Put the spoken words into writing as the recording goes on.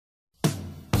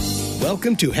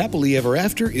Welcome to Happily Ever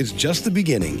After is just the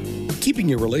beginning. Keeping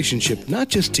your relationship not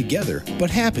just together, but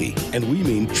happy, and we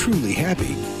mean truly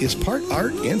happy, is part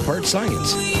art and part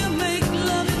science.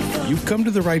 You've come to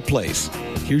the right place.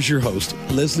 Here's your host,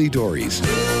 Leslie Dories.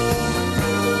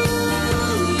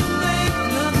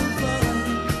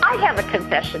 I have a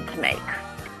confession to make.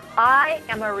 I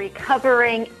am a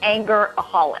recovering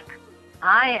anger-aholic.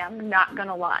 I am not going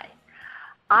to lie.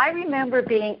 I remember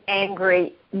being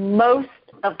angry most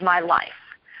of my life.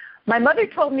 My mother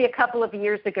told me a couple of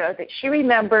years ago that she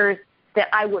remembers that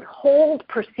I would hold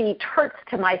perceived hurts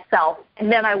to myself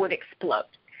and then I would explode.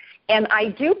 And I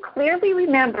do clearly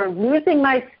remember losing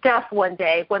my stuff one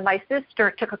day when my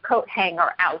sister took a coat hanger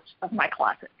out of my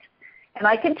closet. And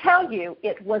I can tell you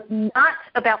it was not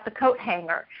about the coat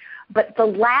hanger, but the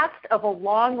last of a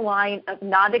long line of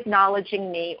not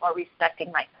acknowledging me or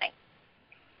respecting my things.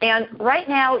 And right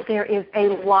now there is a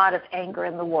lot of anger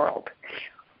in the world.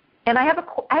 And I have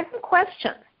some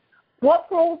questions. What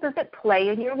role does it play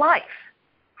in your life?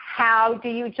 How do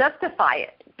you justify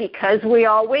it? Because we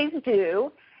always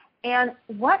do. And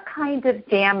what kind of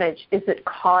damage is it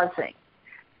causing?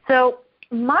 So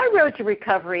my road to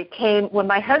recovery came when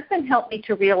my husband helped me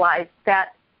to realize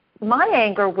that my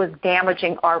anger was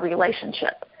damaging our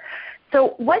relationship.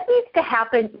 So what needs to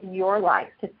happen in your life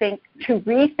to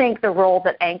rethink the role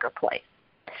that anger plays?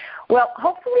 Well,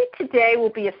 hopefully today will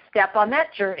be a step on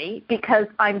that journey because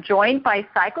I'm joined by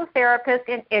psychotherapist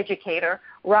and educator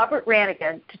Robert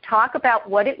Rannigan to talk about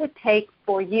what it would take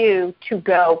for you to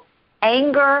go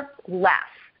anger less.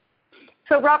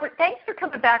 So, Robert, thanks for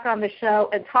coming back on the show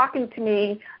and talking to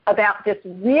me about this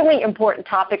really important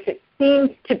topic that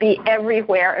seems to be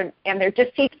everywhere, and there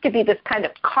just seems to be this kind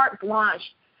of carte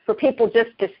blanche for people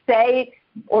just to say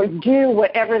or do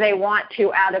whatever they want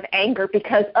to out of anger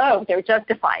because, they're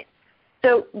justified.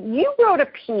 So you wrote a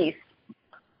piece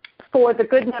for the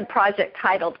Good Men Project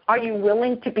titled, Are You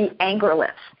Willing to Be Angerless?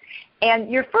 And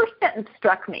your first sentence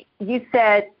struck me. You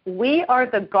said, we are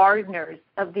the gardeners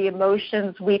of the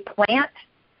emotions we plant,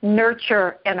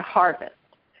 nurture, and harvest.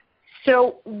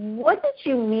 So what did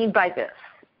you mean by this?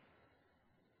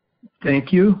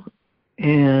 Thank you.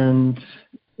 And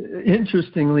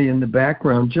interestingly, in the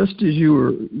background, just as you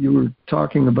were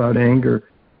talking about anger,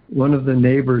 one of the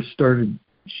neighbors started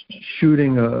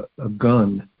shooting a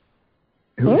gun.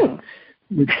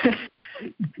 Which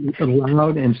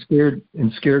loud and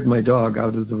scared my dog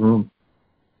out of the room.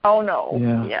 Oh no!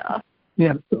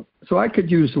 Yeah. So I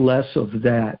could use less of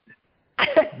that,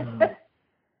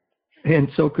 and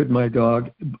so could my dog.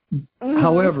 Mm-hmm.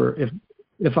 However,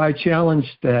 if I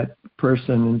challenged that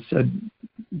person and said,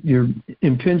 "You're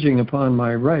impinging upon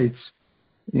my rights,"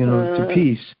 to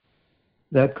peace,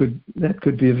 that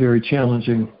could be a very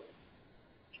challenging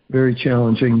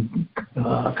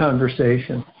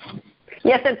conversation.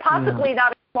 Yes, and possibly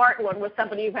not a smart one with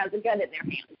somebody who has a gun in their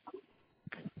hand.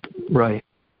 Right.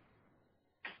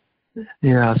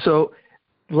 Yeah, so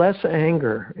less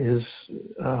anger is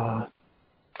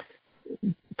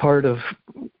part of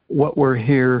what we're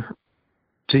here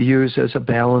to use as a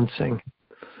balancing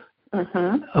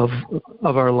of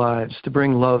our lives, to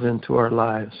bring love into our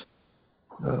lives.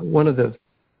 One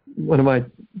of my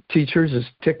teachers is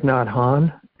Thich Nhat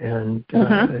Hanh, and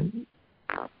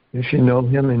if you know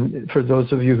him, and for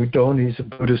those of you who don't, he's a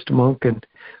Buddhist monk, and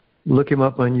look him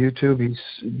up on YouTube. He's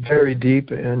very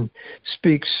deep and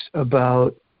speaks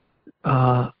about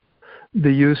the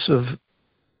use of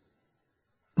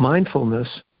mindfulness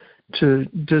to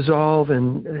dissolve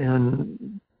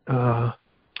and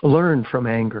learn from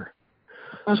anger.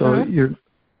 So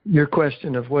your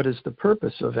question of what is the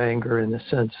purpose of anger, in a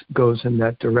sense, goes in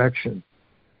that direction.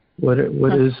 What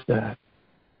is that?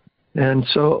 And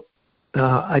so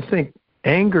I think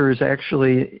anger is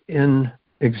actually in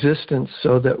existence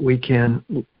so that we can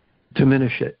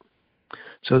diminish it,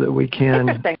 so that we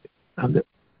can.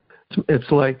 It's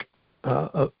like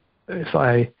if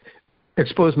I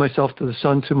expose myself to the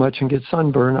sun too much and get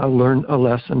sunburn, I'll learn a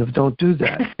lesson of don't do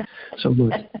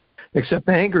that. Except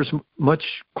anger is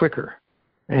much quicker.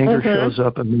 Anger shows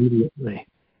up immediately,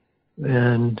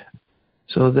 and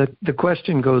so the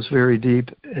question goes very deep.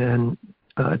 And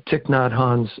Thich Nhat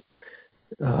Hanh's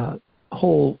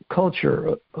whole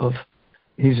culture of,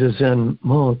 he's a Zen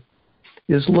monk,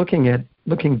 is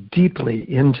looking deeply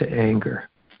into anger.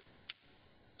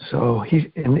 So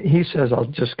he says, I'll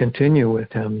just continue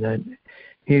with him, that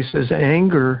he says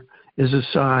anger is a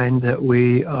sign that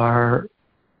we are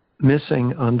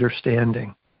missing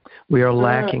understanding. We are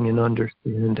lacking in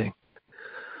understanding.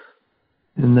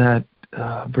 And that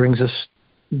brings us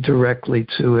directly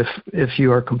to if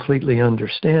you are completely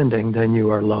understanding, then you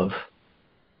are love.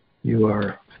 You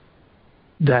are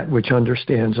that which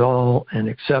understands all and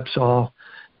accepts all,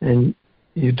 and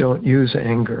you don't use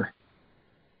anger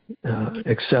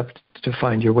except to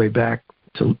find your way back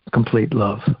to complete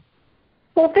love.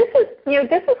 Well, this is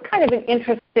kind of an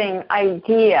interesting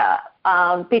idea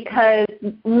because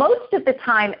most of the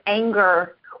time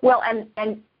anger, well,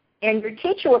 and your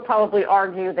teacher would probably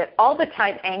argue that all the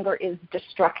time anger is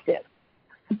destructive.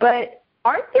 But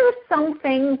aren't there some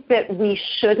things that we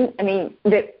shouldn't,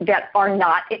 that are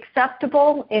not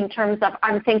acceptable in terms of,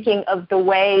 I'm thinking of the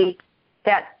way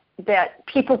that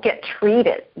people get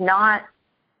treated,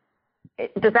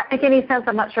 does that make any sense?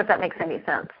 I'm not sure if that makes any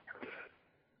sense.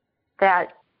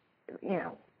 That,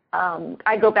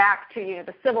 I go back to,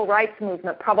 the civil rights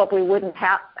movement probably wouldn't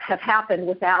have happened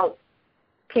without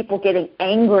people getting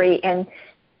angry and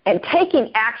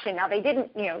taking action. Now, they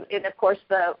didn't, and of course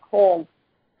the whole,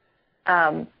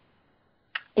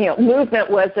 movement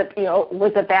was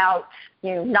about,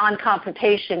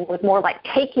 non-confrontation, was more like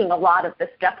taking a lot of the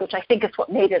stuff, which I think is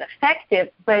what made it effective.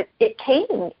 But it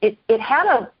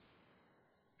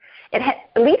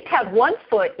at least had one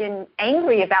foot in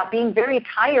angry about being very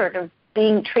tired of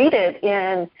being treated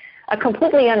in a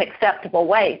completely unacceptable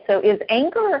way. So is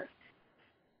anger,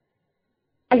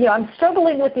 I'm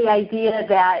struggling with the idea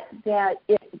that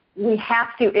we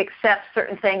have to accept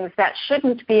certain things that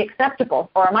shouldn't be acceptable,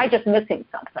 or am I just missing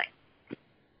something?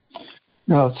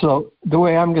 No, so the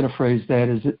way I'm going to phrase that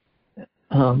is,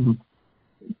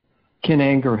 can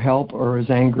anger help, or is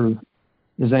anger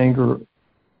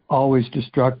always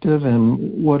destructive?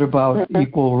 And what about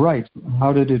equal rights?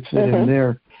 How did it fit in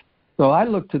there? So I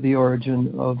look to the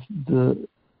origin of the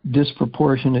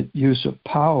disproportionate use of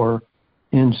power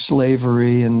in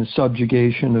slavery and the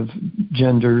subjugation of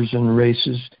genders and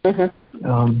races,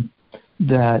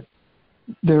 that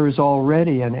there is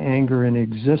already an anger in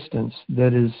existence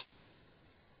that is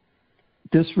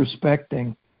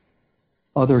disrespecting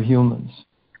other humans.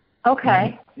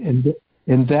 Okay. And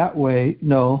in that way,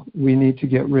 no, we need to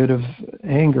get rid of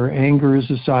anger. Anger is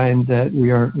a sign that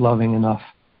we aren't loving enough.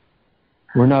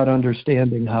 We're not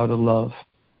understanding how to love.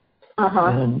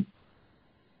 And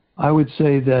I would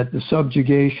say that the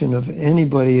subjugation of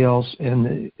anybody else and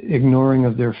the ignoring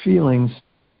of their feelings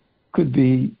could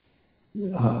be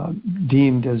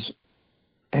deemed as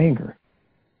anger.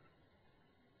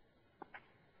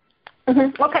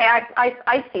 Okay,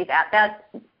 I see that.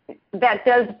 That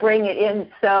does bring it in.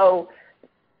 So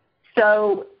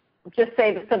just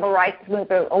say the civil rights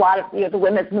movement, a lot of the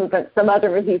women's movement, some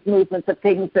other of these movements of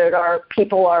things that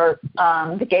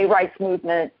the gay rights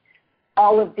movement,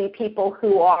 all of the people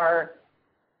who are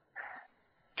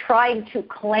trying to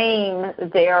claim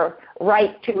their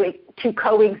right to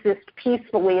coexist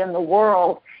peacefully in the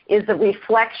world is a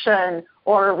reflection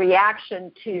or a reaction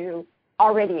to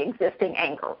already existing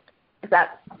anger. Is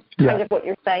that kind of what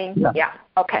you're saying? Yeah.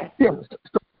 Okay. Yeah.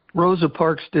 So Rosa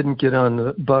Parks didn't get on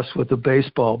the bus with a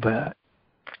baseball bat.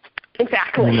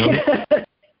 Exactly.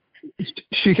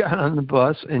 She got on the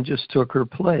bus and just took her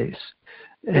place.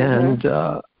 And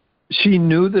she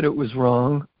knew that it was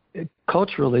wrong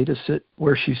culturally to sit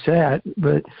where she sat,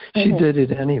 but she did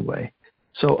it anyway.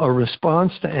 So a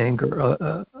response to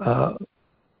anger,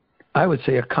 I would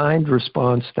say a kind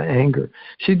response to anger.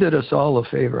 She did us all a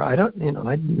favor. I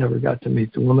never got to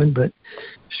meet the woman, but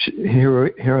here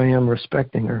I am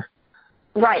respecting her.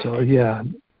 Right. So, yeah.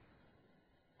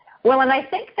 Well, and I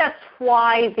think that's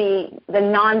why the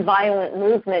nonviolent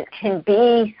movement can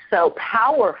be so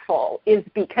powerful, is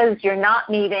because you're not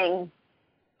meeting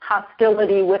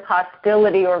hostility with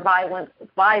hostility or violence with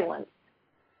violence,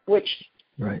 which,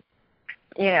 right.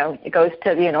 It goes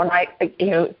to, an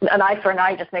eye for an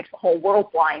eye just makes the whole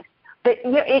world blind. But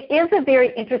it is a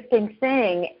very interesting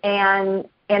thing, and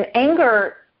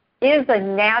anger is a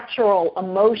natural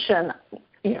emotion.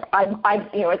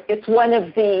 It's one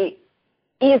of the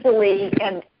easily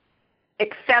and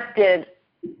accepted,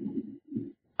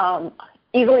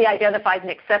 easily identified and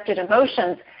accepted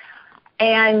emotions,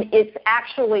 and it's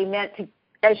actually meant to,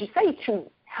 as you say, to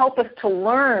help us to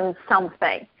learn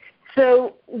something.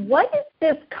 So what is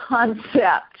this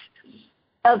concept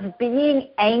of being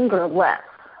angerless?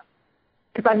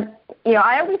 Because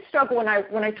I always struggle when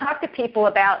I talk to people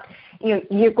about,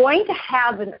 you're going to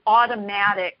have an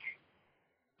automatic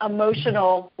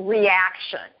emotional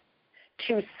reaction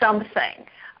to something.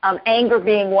 Anger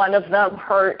being one of them,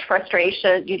 hurt,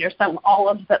 frustration, all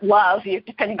of that, love,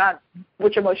 depending on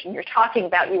which emotion you're talking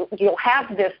about, you'll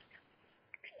have this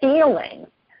feeling.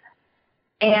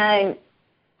 And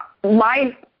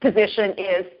my position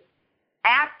is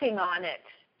acting on it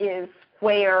is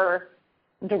where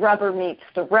the rubber meets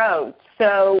the road.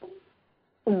 So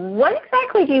what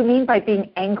exactly do you mean by being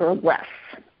angerless?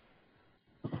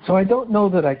 So I don't know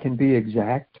that I can be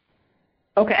exact.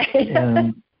 Okay.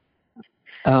 And,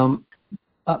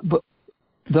 but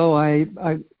though I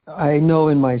know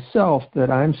in myself that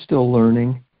I'm still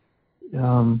learning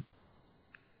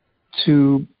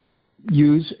to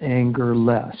use anger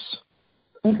less.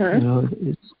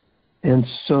 Mm-hmm. And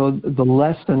so the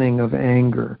lessening of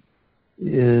anger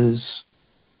is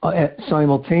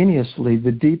simultaneously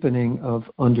the deepening of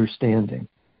understanding.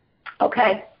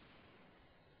 Okay.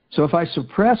 So if I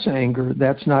suppress anger,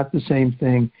 that's not the same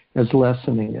thing as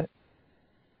lessening it.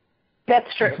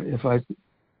 That's true.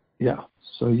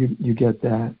 So you get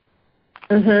that.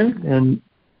 Mm-hmm. And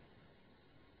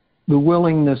the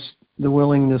willingness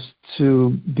to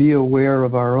be aware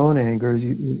of our own anger,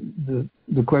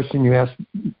 the question you asked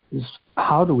is,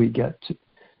 how do we get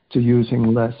to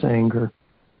using less anger?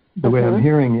 The way I'm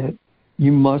hearing it,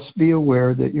 you must be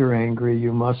aware that you're angry.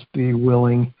 You must be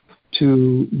willing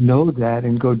to know that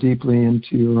and go deeply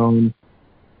into your own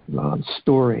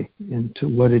story, into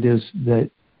what it is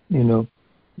that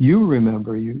you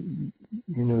remember. You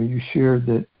shared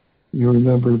that you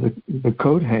remember the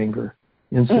coat hanger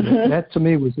incident. Mm-hmm. That to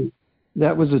me was a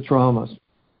trauma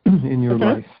in your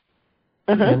life.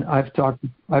 Mm-hmm. And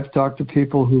I've talked to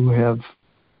people who have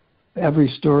every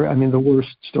story. I mean, the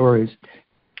worst stories.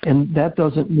 And that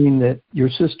doesn't mean that your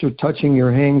sister touching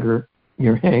your hanger,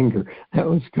 that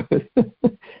was good. Mm-hmm.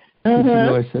 You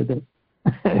know, I said that.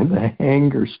 The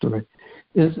hanger story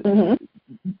is,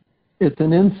 it's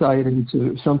an insight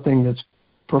into something that's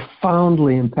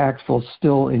profoundly impactful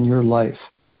still in your life.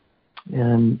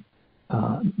 And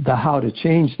the how to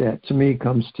change that, to me,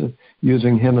 comes to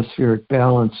using hemispheric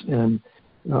balance and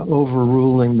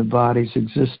overruling the body's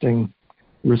existing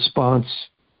response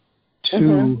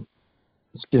to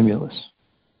stimulus,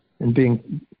 and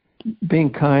being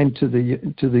kind to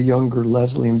the younger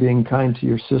Leslie, and being kind to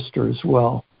your sister as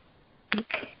well.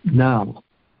 Now,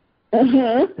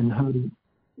 and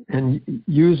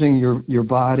using your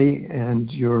body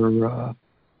and your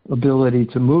ability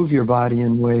to move your body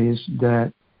in ways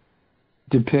that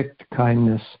depict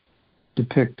kindness,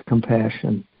 depict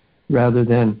compassion, rather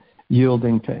than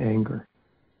yielding to anger.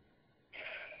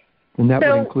 And that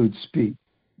would include speech.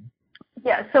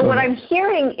 Yeah, so what I'm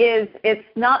hearing is it's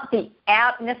not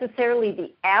necessarily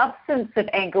the absence of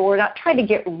anger. We're not trying to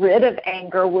get rid of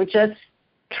anger. We're just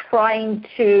trying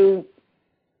to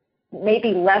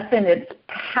maybe lessen its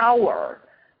power,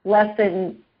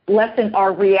 lessen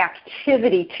our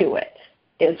reactivity to it.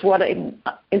 Is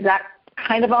that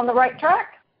kind of on the right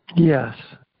track? Yes.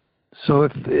 So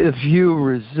if you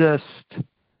resist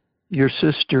your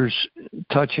sister's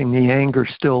touching the anger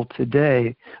still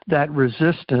today, that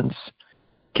resistance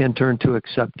can turn to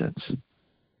acceptance.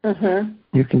 Mm-hmm.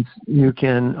 You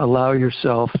can allow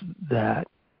yourself that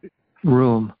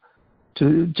room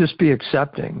to just be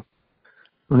accepting.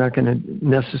 We're not going to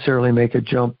necessarily make a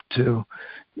jump to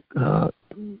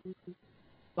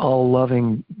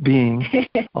all-loving being,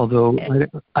 although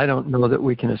I don't know that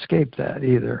we can escape that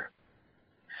either.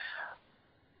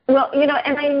 Well,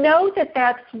 and I know that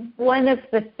that's one of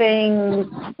the things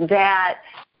that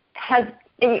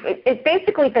it's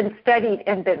basically been studied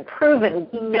and been proven.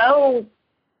 We know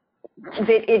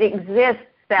that it exists,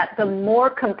 that the more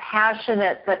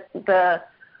compassionate, the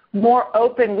more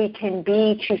open we can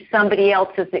be to somebody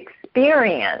else's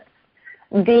experience,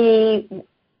 the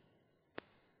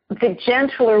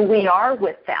gentler we are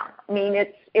with them. I mean,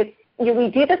 it's we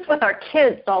do this with our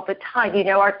kids all the time.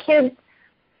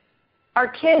 Our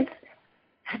kids,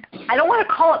 I don't want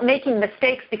to call it making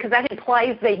mistakes, because that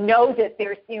implies they know that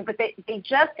there's, but they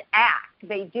just act.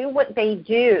 They do what they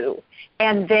do.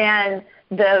 And then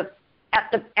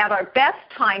at our best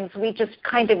times, we just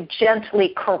kind of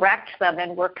gently correct them,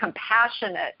 and we're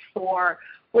compassionate for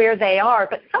where they are.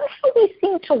 But somehow we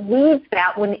seem to lose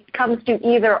that when it comes to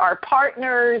either our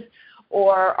partners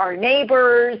or our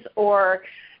neighbors, or,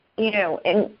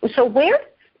 and so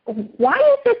why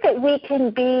is it that we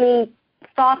can be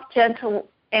soft, gentle,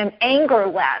 and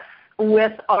angerless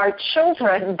with our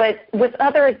children, but with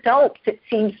other adults it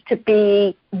seems to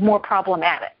be more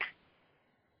problematic?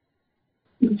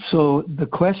 So the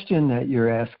question that you're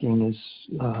asking is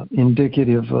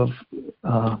indicative of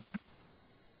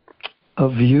a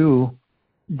view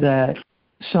that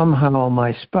somehow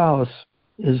my spouse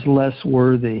is less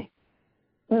worthy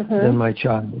than my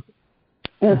child.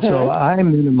 Mm-hmm. So I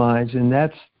minimize, in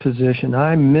that position,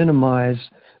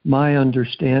 my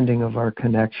understanding of our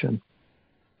connection,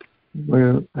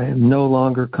 where I am no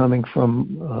longer coming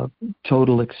from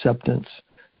total acceptance.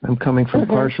 I'm coming from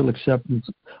partial acceptance.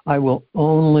 I will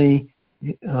only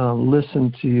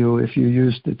listen to you if you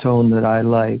use the tone that I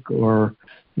like, or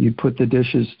you put the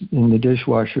dishes in the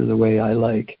dishwasher the way I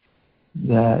like,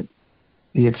 that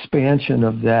the expansion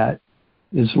of that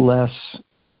is less,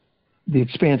 the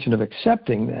expansion of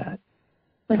accepting that,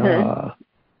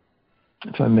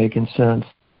 if I'm making sense,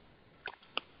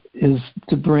 is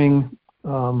to bring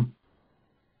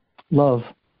love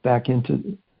back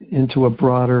into a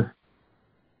broader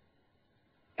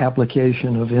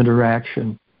application of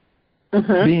interaction.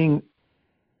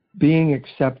 Being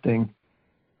accepting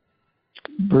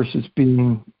versus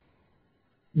being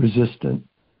resistant.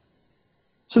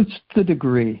 So it's the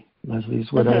degree, Leslie,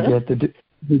 is what I get,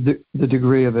 the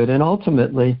degree of it. And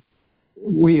ultimately,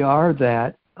 we are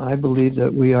that. I believe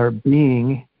that we are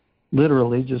being,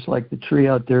 literally, just like the tree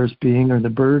out there is being or the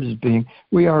bird is being.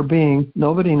 We are being.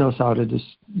 Nobody knows how to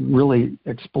just really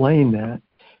explain that.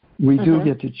 We do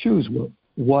get to choose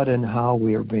what and how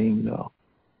we are being, though.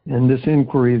 And this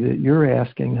inquiry that you're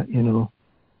asking, you know,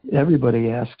 everybody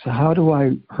asks, how do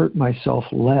I hurt myself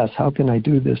less? How can I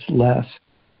do this less?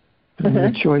 And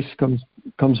the choice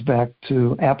comes back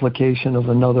to application of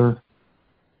another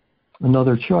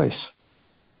choice.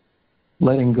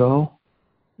 Letting go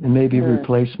and maybe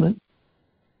replacement.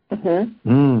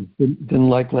 Didn't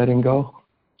like letting go.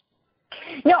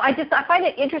 No, I find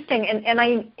it interesting, and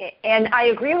I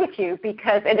agree with you,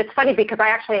 because, and it's funny because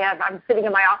I'm sitting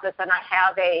in my office and I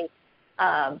have a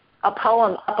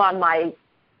poem up on my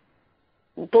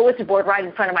bulletin board right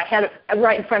in front of my head,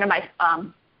 right in front of my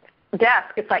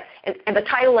desk. It's like, and the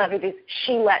title of it is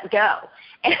 "She Let Go,"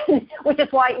 and which is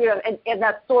why, you know, and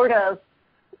that's sort of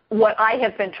what I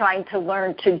have been trying to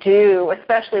learn to do,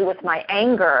 especially with my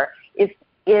anger, is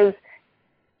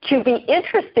to be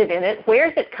interested in it.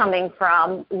 Where's it coming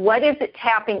from? What is it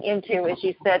tapping into, as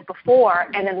you said before?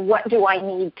 And then what do I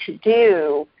need to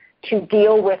do to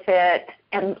deal with it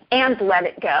and let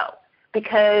it go?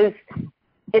 Because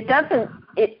it doesn't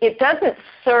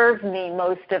serve me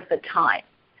most of the time.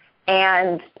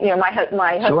 And, you know, my husband...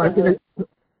 So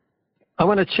I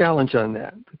want to challenge on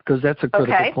that, because that's a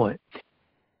critical point.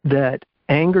 That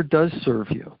anger does serve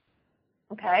you.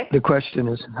 Okay. The question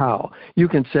is how. You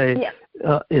can say,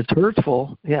 it's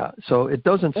hurtful. Yeah, so it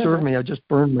doesn't serve me. I just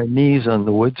burned my knees on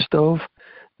the wood stove.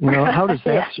 You know, how does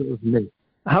that serve me?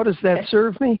 How does that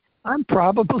serve me? I'm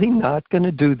probably not going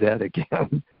to do that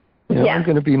again. You know, I'm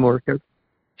going to be more careful.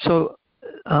 So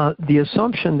the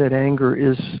assumption that anger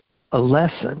is a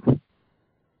lesson,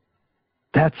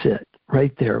 that's it.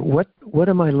 Right there. What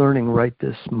am I learning right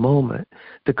this moment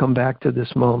to come back to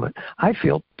this moment? I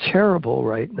feel terrible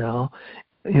right now,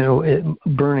 you know,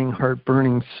 burning heart,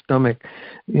 burning stomach,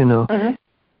 you know,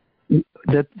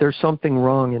 that there's something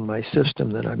wrong in my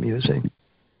system that I'm using.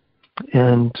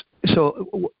 And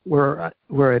so where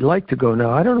I'd like to go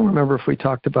now, I don't remember if we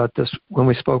talked about this when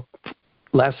we spoke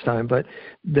last time, but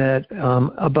that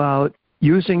about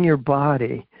using your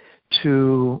body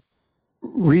to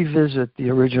revisit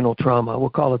the original trauma. We'll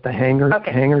call it the hanger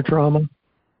trauma.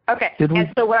 Okay.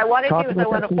 And so what I want to do is I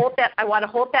want to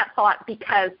hold that thought,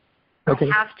 because I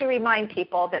have to remind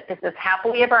people that this is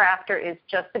Happily Ever After is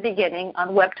just the beginning on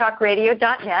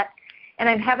webtalkradio.net, and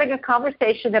I'm having a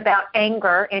conversation about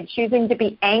anger and choosing to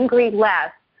be angry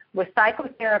less with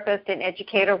psychotherapist and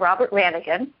educator Robert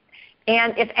Rannigan.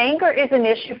 And if anger is an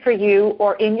issue for you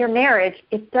or in your marriage,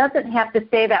 it doesn't have to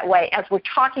stay that way, as we're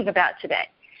talking about today.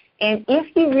 And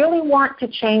if you really want to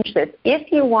change this,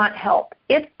 if you want help,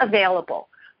 it's available,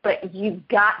 but you've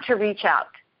got to reach out.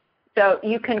 So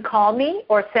you can call me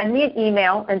or send me an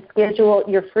email and schedule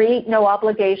your free,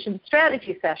 no-obligation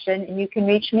strategy session, and you can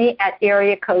reach me at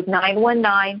area code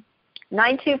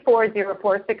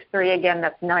 919-924-0463. Again,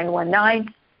 that's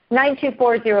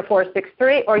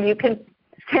 919-924-0463, or you can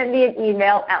send me an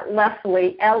email at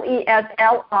Leslie, Lesli, at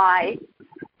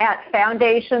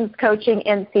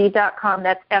foundationscoachingnc.com.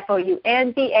 That's FOUNDATIONS,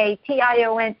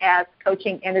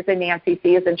 coaching, N as in Nancy,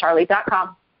 C as in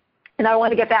Charlie.com. And I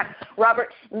want to get back.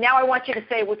 Robert, now I want you to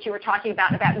say what you were talking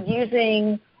about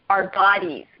using our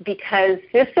bodies, because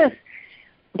this was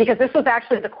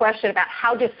actually the question about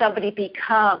how does somebody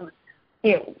become,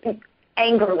 you know,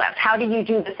 angerless? How do you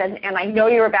do this? And I know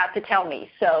you're about to tell me.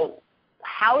 So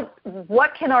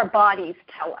what can our bodies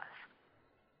tell us?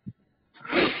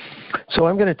 So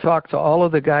I'm going to talk to all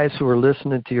of the guys who are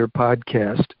listening to your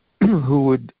podcast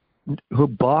who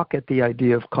balk at the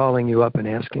idea of calling you up and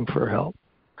asking for help.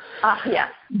 Yes.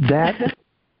 That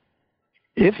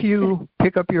if you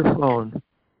pick up your phone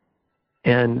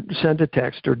and send a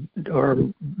text or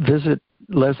visit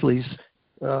Leslie's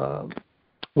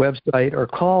website or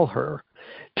call her,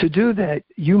 to do that,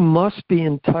 you must be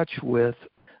in touch with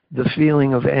the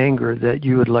feeling of anger that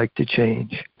you would like to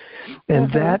change.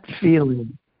 And that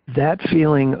feeling that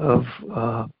feeling of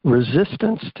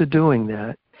resistance to doing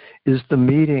that is the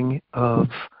meeting of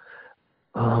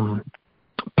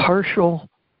partial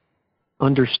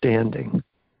understanding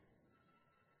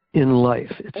in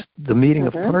life. It's the meeting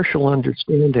of partial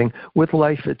understanding with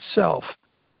life itself.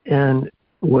 And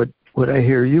what I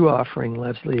hear you offering,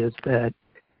 Leslie, is that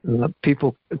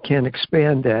people can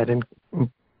expand that, and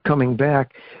coming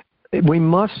back, we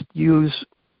must use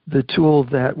the tool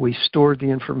that we stored the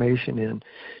information in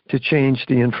to change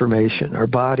the information. Our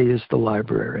body is the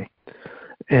library.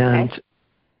 And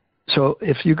so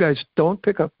if you guys don't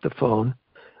pick up the phone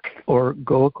or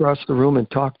go across the room and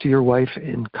talk to your wife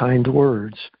in kind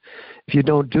words, if you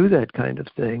don't do that kind of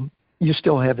thing, you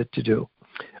still have it to do.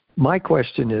 My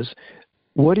question is,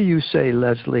 what do you say,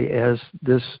 Leslie, as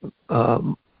this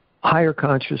higher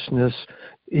consciousness,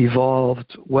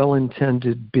 evolved,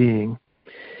 well-intended being,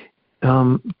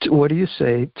 what do you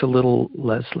say to little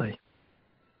Leslie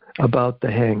about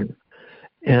the hanger?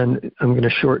 And I'm going to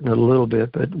shorten it a little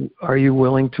bit, but are you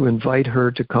willing to invite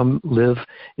her to come live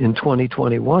in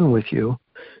 2021 with you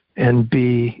and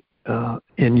be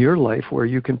in your life where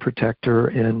you can protect her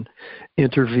and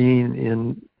intervene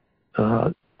in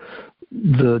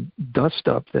the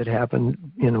dust-up that happened,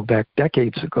 back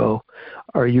decades ago?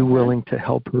 Are you willing to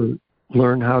help her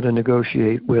learn how to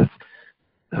negotiate with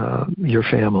your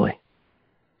family?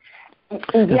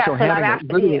 Yes, so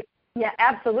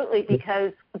absolutely,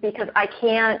 because I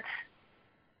can't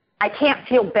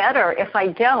feel better if I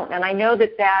don't, and I know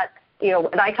that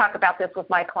and I talk about this with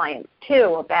my clients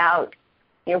too, about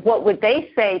what would they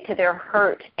say to their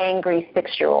hurt, angry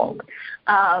 6-year-old,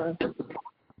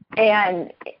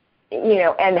 and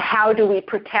how do we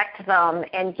protect them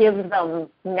and give them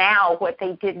now what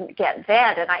they didn't get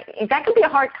then, and that can be a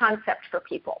hard concept for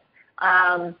people.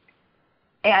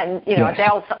 And,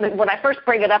 when I first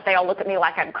bring it up, they all look at me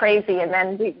like I'm crazy, and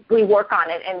then we work on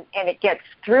it, and it gets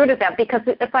through to them, because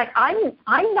it's like I'm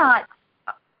not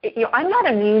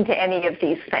immune to any of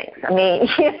these things. I mean,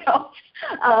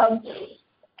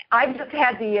 I've just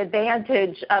had the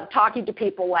advantage of talking to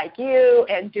people like you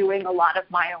and doing a lot of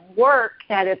my own work,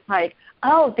 that it's like,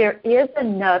 oh, there is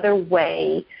another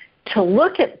way to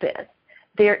look at this.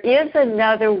 There is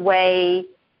another way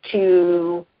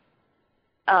to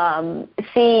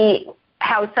see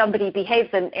how somebody behaves,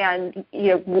 and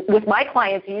with my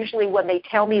clients, usually when they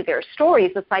tell me their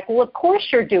stories, it's like, well, of course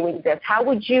you're doing this. How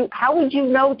would you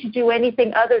know to do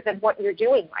anything other than what you're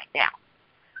doing right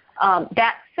now?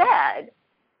 That said,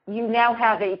 you now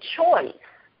have a choice,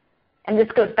 and this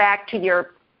goes back to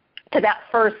that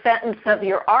first sentence of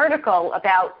your article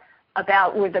about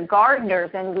we're the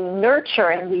gardeners, and we nurture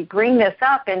and we bring this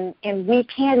up, and we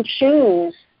can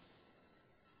choose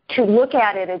to look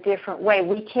at it a different way.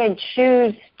 We can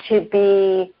choose to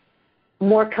be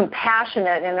more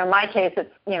compassionate, and in my case, it's,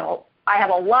 I have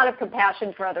a lot of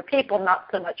compassion for other people, not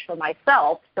so much for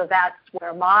myself, so that's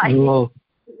where my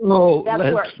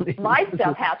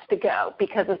stuff has to go,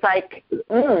 because it's like,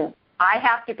 I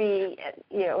have to be,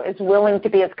 as willing to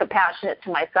be as compassionate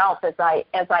to myself as I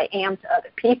am to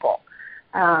other people.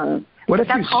 What if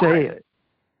you say it?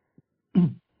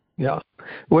 Yeah.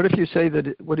 What if you say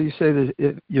that? What do you say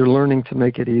that you're learning to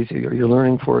make it easy, or you're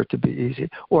learning for it to be easy,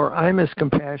 or I'm as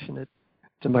compassionate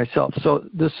to myself? So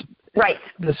this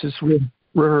is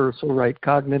rehearsal, right?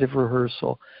 Cognitive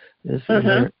rehearsal is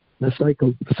the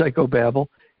psychobabble,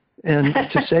 and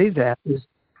to say that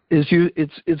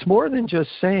it's more than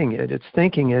just saying it. It's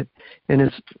thinking it, and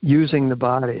it's using the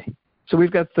body. So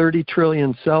we've got 30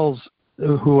 trillion cells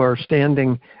who are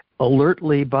standing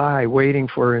alertly by, waiting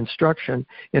for instruction.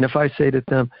 And if I say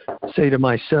to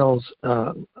my cells,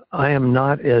 I am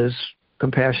not as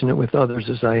compassionate with others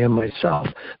as I am myself,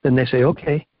 then they say,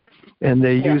 okay. And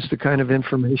they use the kind of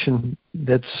information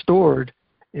that's stored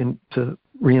to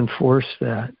reinforce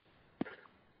that.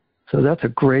 So that's a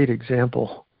great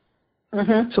example.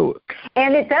 So,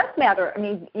 and it does matter. I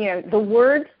mean, the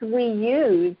words we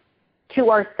use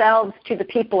to ourselves, to the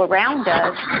people around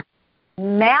us,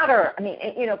 matter. I mean,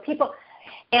 people,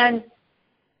 and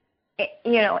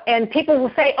people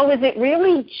will say, oh, is it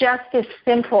really just as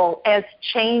simple as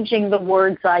changing the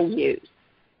words I use?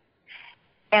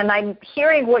 And I'm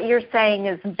hearing what you're saying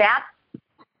is that's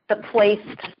the place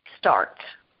to start.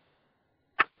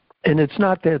 And it's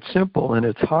not that simple, and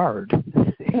it's hard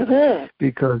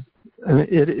because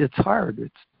it's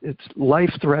hard. It's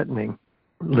life-threatening,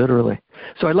 literally.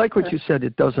 So I like what you said.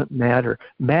 It doesn't matter.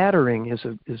 Mattering is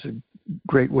a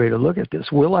great way to look at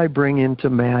this. Will I bring into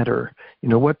matter?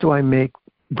 What do I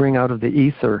bring out of the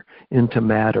ether into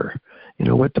matter?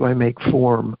 What do I make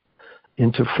form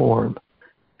into form?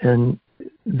 And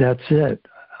that's it.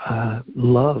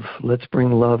 love. Let's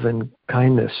bring love and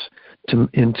kindness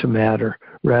into matter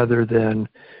rather than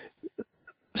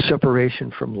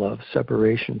separation from love,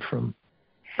 separation from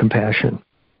compassion.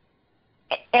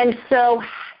 And so,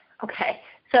 okay,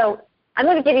 so I'm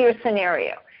going to give you a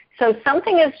scenario. So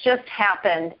something has just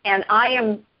happened, and I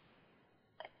am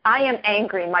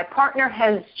angry. My partner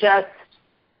has just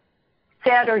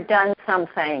said or done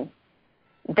something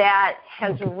that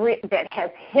has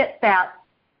hit that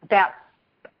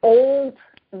old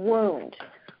wound.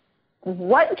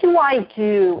 What do I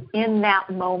do in that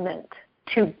moment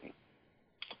to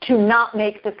not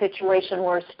make the situation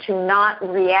worse, to not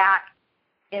react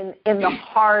in the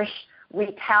harsh,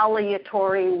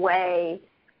 retaliatory way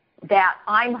that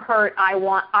I'm hurt, I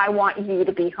want you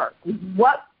to be hurt?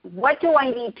 What do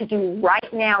I need to do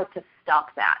right now to stop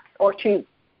that, or to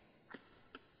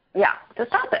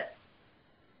stop it?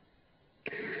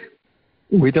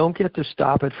 We don't get to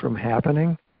stop it from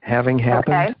having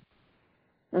happened.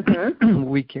 Okay. Mm-hmm.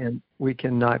 We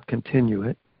cannot continue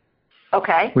it.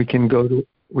 Okay. We can go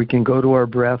to our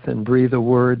breath and breathe a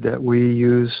word that we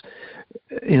use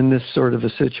in this sort of a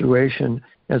situation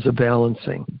as a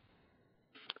balancing,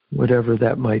 whatever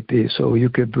that might be. So you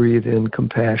could breathe in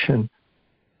compassion.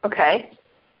 Okay.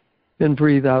 And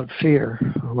breathe out fear,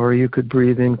 or you could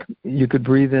breathe in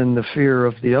the fear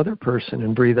of the other person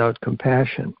and breathe out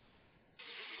compassion.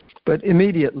 But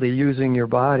immediately using your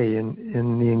body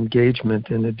in the engagement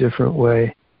in a different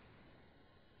way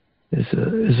is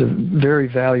a very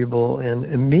valuable and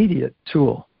immediate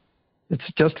tool. It's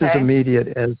just as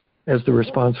immediate as the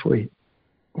response we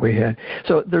had.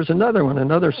 So there's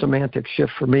another semantic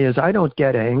shift for me is I don't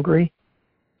get angry,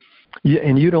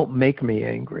 and you don't make me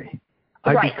angry.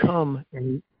 Right.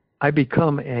 I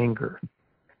become anger.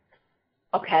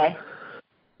 Okay.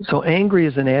 So angry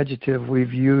is an adjective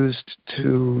we've used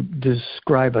to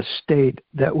describe a state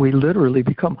that we literally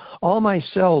become. All my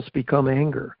cells become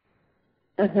anger.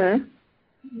 Mm-hmm.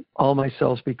 All my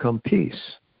cells become peace.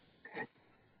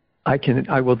 I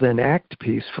will then act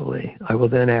peacefully. I will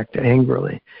then act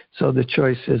angrily. So the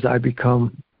choice is I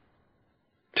become,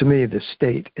 to me, the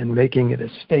state, and making it a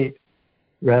state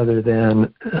rather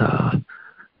than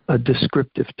a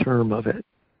descriptive term of it.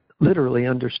 Literally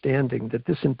understanding that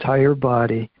this entire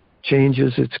body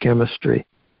changes its chemistry,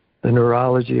 the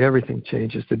neurology, everything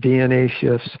changes, the DNA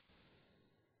shifts.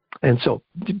 And so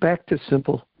back to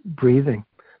simple breathing.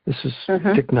 This is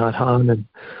Thich Nhat Hanh and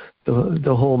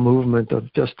the whole movement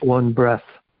of just one breath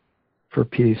for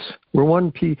peace. We're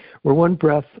one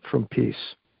breath from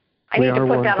peace. I need to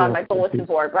put that on my bulletin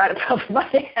board right above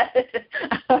my head.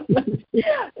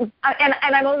 and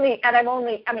I'm only,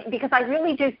 because I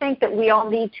really do think that we all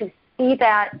need to see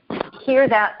that, hear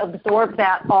that, absorb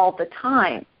that all the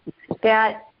time.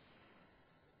 That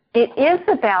it is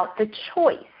about the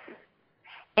choice.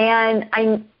 And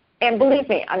believe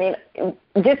me,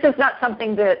 this is not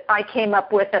something that I came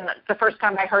up with, and the first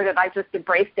time I heard it, I just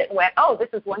embraced it and went, oh, this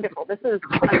is wonderful. This is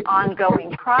an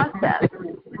ongoing process.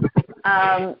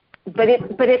 But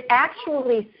it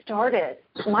actually started,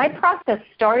 my process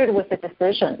started with a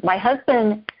decision. My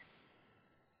husband,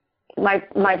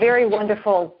 my very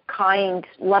wonderful, kind,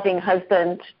 loving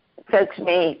husband said to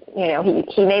me,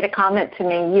 he made a comment to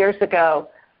me years ago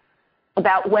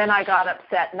about when I got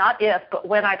upset, not if, but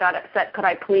when I got upset, could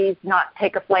I please not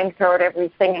take a flamethrower at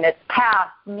everything in its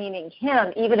path, meaning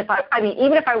him, even if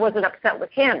I wasn't upset with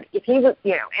him, if he was,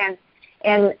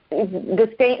 and the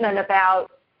statement about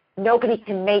nobody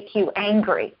can make you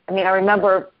angry. I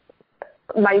remember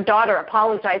my daughter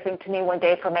apologizing to me one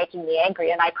day for making me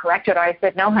angry, and I corrected her. I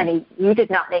said, no, honey, you did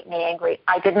not make me angry.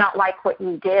 I did not like what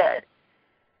you did,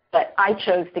 but I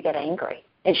chose to get angry.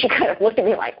 And she kind of looked at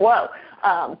me like, whoa.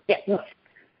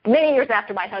 Many years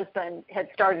after my husband had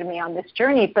started me on this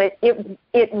journey, but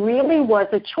it really was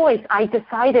a choice. I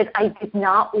decided I did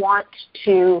not want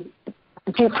to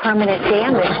do permanent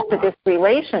damage to this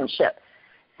relationship.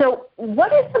 So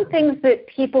what are some things that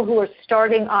people who are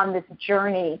starting on this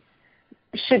journey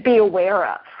should be aware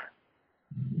of?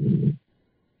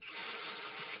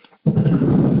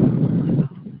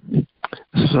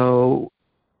 So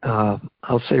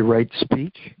I'll say right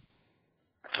speech.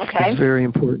 Okay. It's very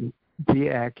important. Be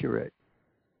accurate.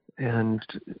 And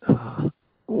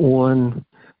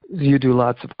you do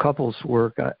lots of couples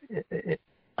work.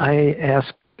 I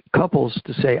ask couples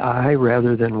to say I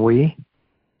rather than we.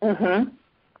 Mm-hmm.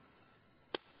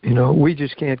 We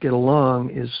just can't get along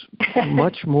is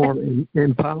much more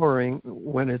empowering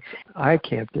when it's I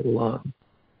can't get along.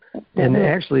 And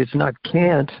actually it's not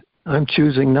can't. I'm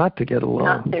choosing not to get along.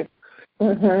 Not to.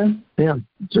 Yeah,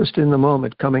 just in the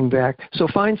moment, coming back. So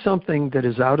find something that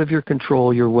is out of your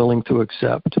control you're willing to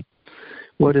accept.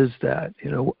 What is that?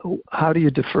 How do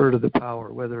you defer to the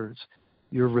power, whether it's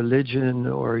your religion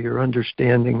or your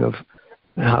understanding of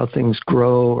how things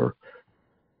grow, or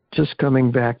just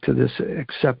coming back to this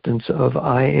acceptance of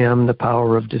I am the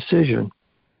power of decision.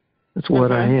 That's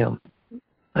what I am.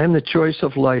 I am the choice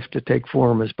of life to take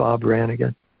form as Bob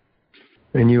Brannigan,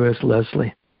 and you as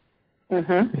Leslie.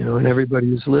 And everybody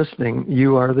who's listening,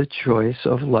 you are the choice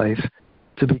of life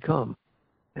to become.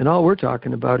 And all we're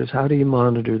talking about is how do you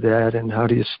monitor that and how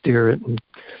do you steer it and,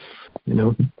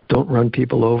 don't run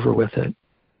people over with it.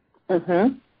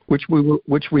 Which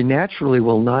we naturally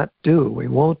will not do. We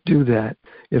won't do that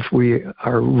if we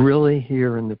are really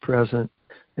here in the present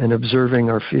and observing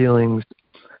our feelings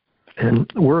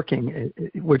and working.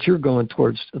 What you're going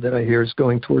towards, that I hear, is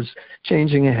going towards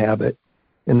changing a habit.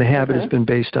 And the habit has been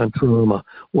based on trauma.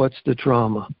 What's the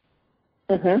trauma?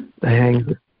 The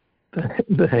hanger.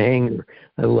 The hanger.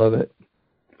 I love it.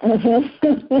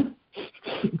 The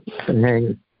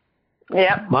hanger.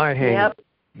 Yep. My hanger. Yep.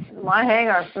 My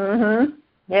hanger.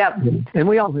 Yep. And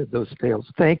we all have those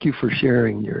tales. Thank you for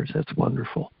sharing yours. That's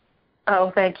wonderful.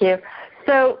 Oh, thank you.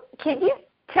 So can you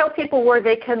tell people where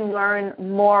they can learn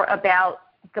more about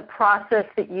the process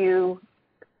that you,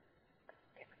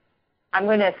 I'm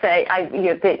going to say,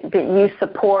 that you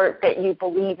support, that you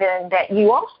believe in, that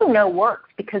you also know works,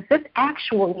 because this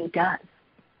actually does.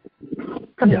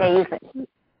 It's amazing. Yeah,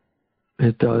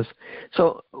 it does.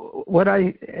 So what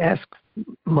I ask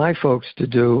my folks to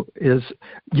do is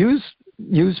use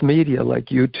media like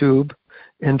YouTube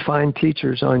and find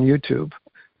teachers on YouTube.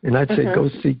 And I'd say go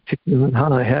see Thich Nhat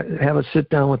Hanh. Have a sit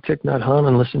down with Thich Nhat Hanh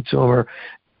and listen to him,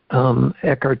 or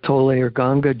Eckhart Tolle or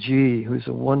Ganga Ji, who's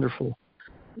a wonderful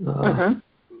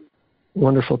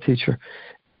wonderful teacher,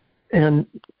 and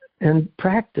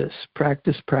practice.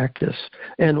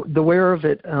 And the where of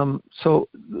it. So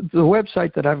the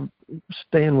website that I'm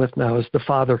staying with now is the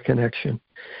Father Connection,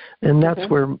 and that's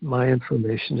where my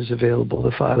information is available.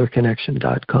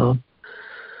 thefatherconnection.com.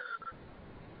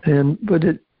 But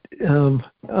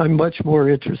I'm much more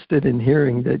interested in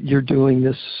hearing that you're doing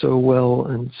this so well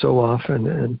and so often,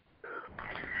 and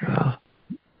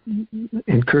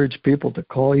encourage people to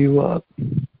call you up.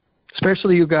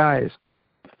 Especially you guys.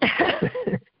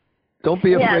 Don't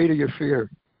be afraid of your fear.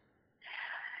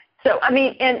 So,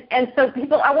 and so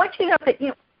people, I want you to know that,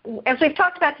 as we've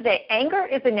talked about today, anger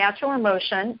is a natural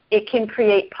emotion. It can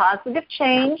create positive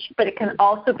change, but it can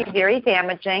also be very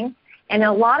damaging. And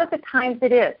a lot of the times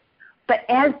it is. But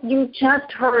as you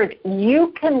just heard,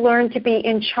 you can learn to be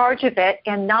in charge of it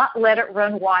and not let it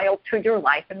run wild through your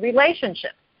life and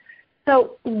relationships.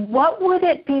 So what would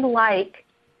it be like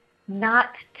not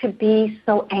to be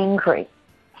so angry?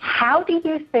 How do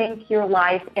you think your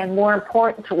life and, more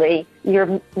importantly,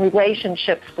 your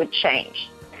relationships would change?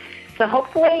 So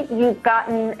hopefully you've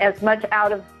gotten as much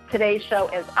out of today's show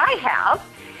as I have,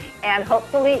 and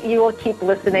hopefully you will keep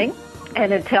listening.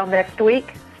 And until next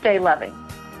week, stay loving.